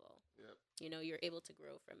painful. Yep. You know, you're able to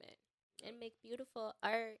grow from it and make beautiful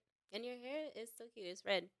art. And your hair is so cute. It's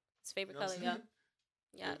red. It's favorite You know what color, I'm y'all. saying?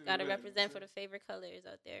 Yeah, Everything gotta red, you know what represent I'm for the favorite colors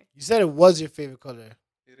out there. You said it was your favorite color.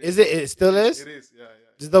 It Is it? It still is? It is. Yeah.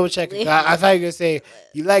 Just double check it. I thought you were gonna say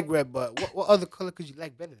you like red, but what other color could you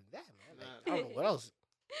like better than that, man? Like, I don't know what else.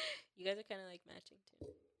 You guys are kind of like matching too.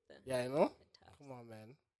 So, Yeah, you know. the tops. Come on,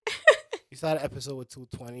 man. You saw the episode with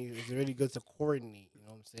 220. It's really good to coordinate. You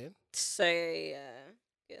know what I'm saying? So yeah,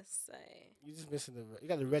 guess You just missing the. You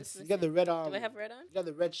got the red. Just You got the red Do I have red on? You got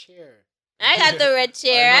the red chair. I got the red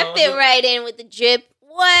chair. I know, I fit look. right in with the drip.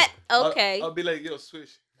 What? Okay. I'll be like, yo,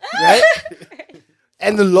 switch. Right?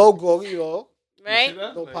 And the logo, you know. Right? You see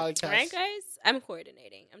that? No Like, podcast. Right, guys? I'm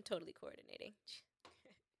coordinating. I'm totally coordinating.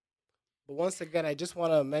 But once again, I just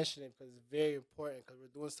want to mention it because it's very important because we're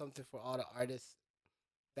doing something for all the artists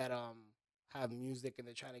that have music and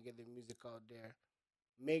they're trying to get their music out there.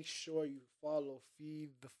 Make sure you follow Feed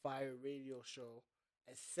the Fire Radio Show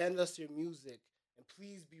and send us your music. And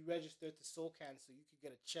please be registered to SoCan so you can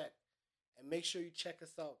get a check. And make sure you check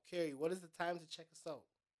us out. Carrie, what is the time to check us out?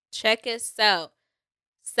 Check us out.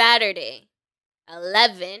 Saturday,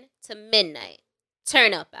 11 to midnight.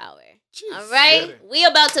 Turn up hour. Jeez. All right? Get it. We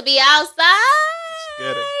about to be outside.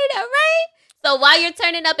 Let's get it. All right? So while you're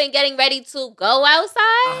turning up and getting ready to go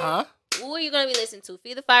outside, Uh-huh. who are you going to be listening to?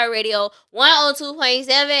 Feed the Fire Radio, 102.7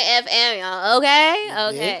 FM, y'all. Okay? You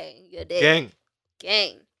dig? Okay. You dig. Gang.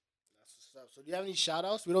 Gang. That's what's up. So do you have any shout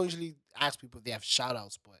outs? We don't usually ask people if they have shout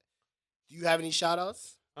outs, but do you have any shout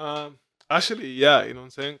outs? Actually, yeah, you know what I'm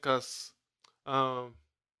saying? Because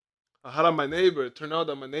I had my neighbor. It turned out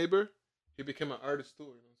that my neighbor, he became an artist too, you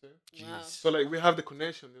know what I'm saying? Wow. So, like, we have the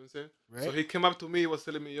connection, you know what I'm saying? Right? So he came up to me, was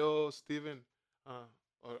telling me, yo, Steven.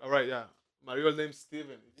 All right, yeah. My real name's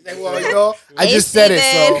Steven. He's like, well, you know, I Hey, just said it,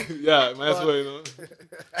 Steven. Yeah, might as well, you know?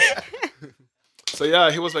 So,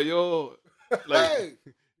 yeah, he was like, yo, like, Hey.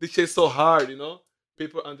 this shit's so hard, you know?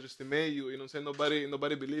 People underestimate you, you know what I'm saying?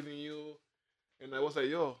 Nobody believe in you. And I was like,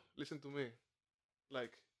 yo, listen to me.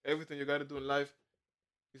 Like, everything you gotta do in life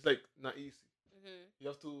is like not easy. Mm-hmm. You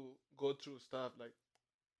have to go through stuff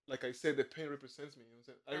like I said, the pain represents me, you know what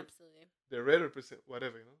I'm saying? Absolutely. The red represent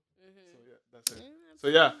whatever, you know? Mm-hmm. So yeah, that's it. So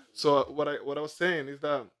yeah, so what I was saying is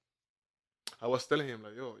that I was telling him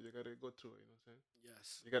like, yo, you gotta go through it, you know what I'm saying?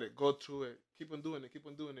 Yes. You gotta go through it. Keep on doing it, keep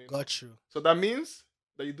on doing it. You know? Got you. So that means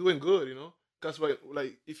that you're doing good, you know? Because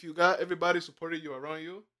like if you got everybody supporting you around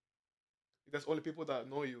you, that's only people that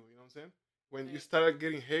know you know what I'm saying? When you Right. start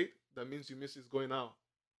getting hate, that means your music is going out.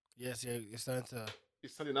 Yes, you're starting to.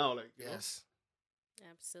 It's something out, like, you know? Yes.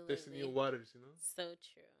 Absolutely. Tasting new waters, you know. So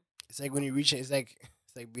true. It's like when you reach it. It's like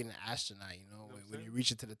being an astronaut. You know, You know what I'm when saying? you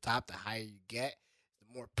reach it to the top, the higher you get,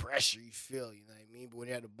 the more pressure you feel. You know what I mean? But when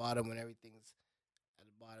you're at the bottom, when everything's at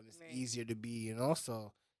the bottom, it's Right. easier to be. You know.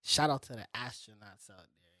 So shout out to the astronauts out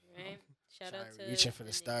there. You know? Right. Shout out to reaching for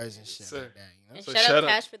the stars and shit Sir. like that. You know. And So shout shout out out-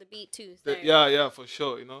 Cash for the beat too. Sorry. Yeah, for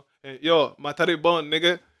sure, you know. And yo, Matari Bond,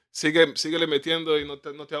 nigga, síguele metiendo y no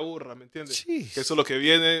te aburra, ¿me entiendes? Jeez. Que eso es lo que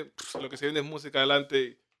viene, lo que se viene es música adelante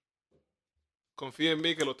y confía en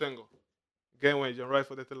mí que lo tengo. Gangway, John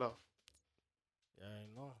Rifle de este lado. Yeah, I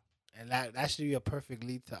know. And that should be a perfect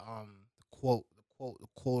lead to the quote of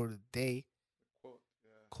the day, Quote, yeah.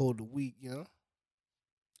 quote of the week. You know.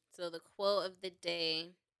 So the quote of the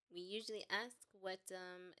day, we usually ask what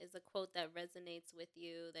is a quote that resonates with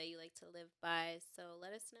you that you like to live by. So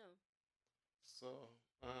let us know. So,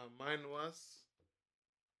 mine was,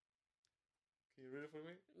 can you read it for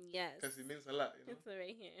me? Yes. Because it means a lot, you know. It's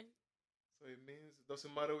right here. So it means it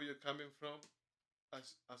doesn't matter where you're coming from,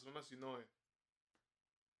 as long as you know it.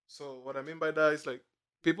 So what I mean by that is like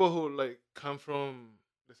people who like come from,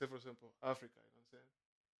 let's say for example, Africa, you know what I'm saying,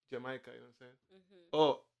 Jamaica, you know what I'm saying. Mm-hmm.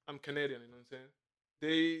 Oh, I'm Canadian, you know what I'm saying.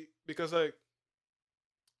 They because like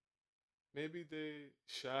maybe they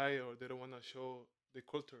shy or they don't want to show the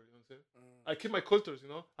culture, you know what I'm saying. I keep my cultures, you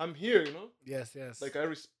know. I'm here, you know. Yes, yes. Like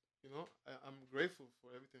I'm grateful for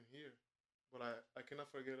everything here, but I cannot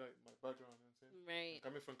forget like my background, you know what I'm saying. Right.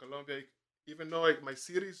 Coming from Colombia, even though like my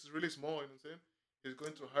city is really small, you know what I'm saying, it's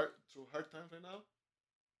going through hard times right now.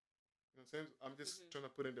 You know what I'm saying? I'm just trying to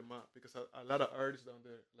put in the map because a lot of artists down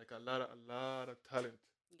there, like a lot of talent,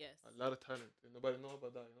 Yes. a lot of talent, and nobody knows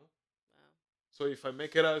about that, you know. Wow. So if I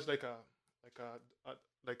make it out, it's like a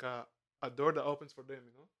door that opens for them,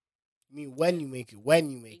 you know. I mean, when you make it, 'cause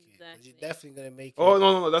you're Exactly. definitely gonna make it. Oh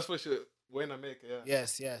no, that's for sure. When I make it, yeah.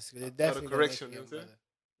 Yes, yes. 'Cause you're Out of definitely gonna correction, make you it, know what I'm brother.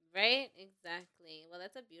 Right? Exactly. Well,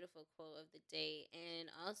 that's a beautiful quote of the day.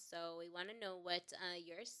 And also, we want to know what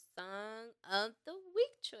your song of the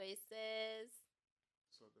week choice is.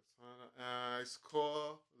 So the song is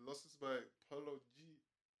called "Losses" by Polo-G,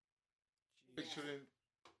 featuring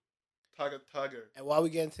Tiger. And while we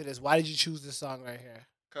get into this, why did you choose this song right here?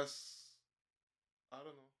 Cause I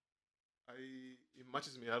don't know, it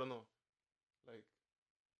matches me. I don't know, like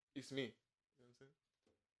it's me. You know what I'm saying?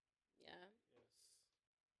 Yeah.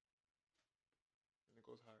 And it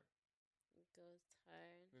goes hard. It goes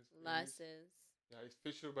hard. It's- Losses. Yeah, it's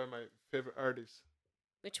featured by my favorite artist.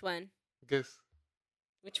 Which one? Guess.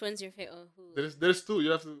 Which one's your favorite? Oh, who? There's two.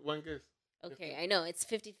 You have to one guess. Okay, I know it's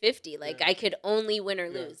 50-50. Like Yeah. I could only win or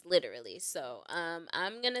Yeah. lose, literally. So, I'm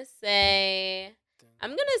gonna say I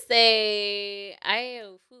don't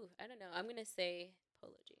know. I'm gonna say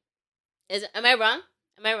Polo G. Am I wrong?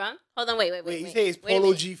 Am I wrong? Hold on, wait. Wait, you say it's Wait a Polo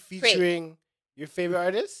minute. G featuring your favorite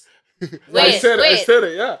artist? I Wait, said it. I wait. said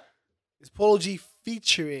it. Yeah. It's Polo G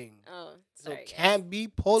featuring. Oh, So sorry. it guys. can't be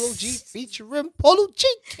Polo G featuring Polo G,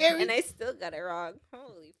 Carrie. And I still got it wrong.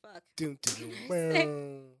 Holy fuck. Dun, dun, dun,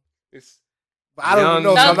 dun. It's But I don't Young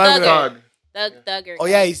know. So I'm not Thug gonna. Thug. Doug Yeah. Thugger. Oh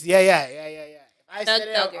yeah, guys. yeah. If I Thug said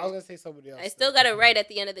it, I Thugger. was gonna say somebody else. I still got it right at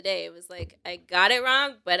the end of the day. It was like I got it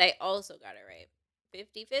wrong, but I also got it right.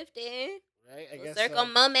 50-50. Right? I Full guess circle so.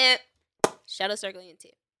 moment. Shadow circle ENT.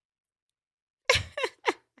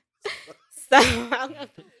 So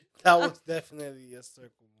That was definitely a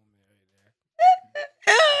circle moment right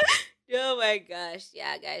there. oh my gosh.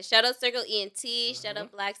 Yeah, guys. Shout out Circle ENT. Shout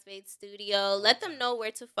out Black Spade Studio. Let them know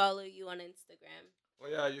where to follow you on Instagram. Oh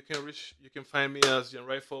yeah, you can find me as John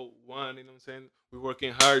Rifle 1, you know what I'm saying? We're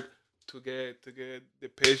working hard to get the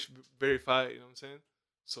page verified, you know what I'm saying?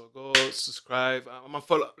 So go subscribe. I'm gonna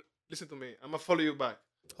follow. Listen to me. I'm gonna follow you back.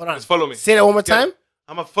 Hold on. Just follow me. Say that one more Yeah. time.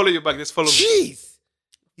 I'm gonna follow you back. Just follow me. Jeez.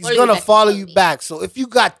 He's Follow you gonna back, follow follow you me. back. So if you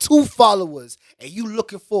got 2 followers and you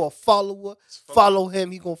looking for a follower, Just follow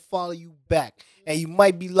him. He gonna follow you back. And you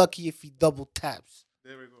might be lucky if he double taps.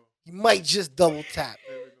 There we go. You might just double tap.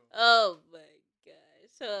 There we go. Oh my gosh.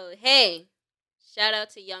 So hey, shout out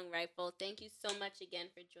to Young Rifle. Thank you so much again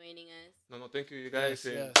for joining us. No, thank you, you guys. Yes,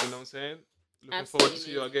 and, yes. You know what I'm saying? Looking Absolutely forward to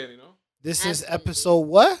see you amazing. again, you know? This is Absolutely. episode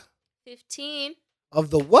what? 15. Of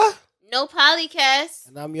the what? No Poli-Cast.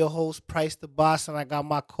 And I'm your host, Price the Boss, and I got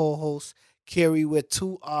my co-host, Carrie, with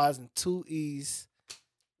 2 R's and 2 E's.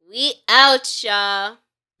 We out, y'all.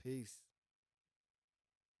 Peace.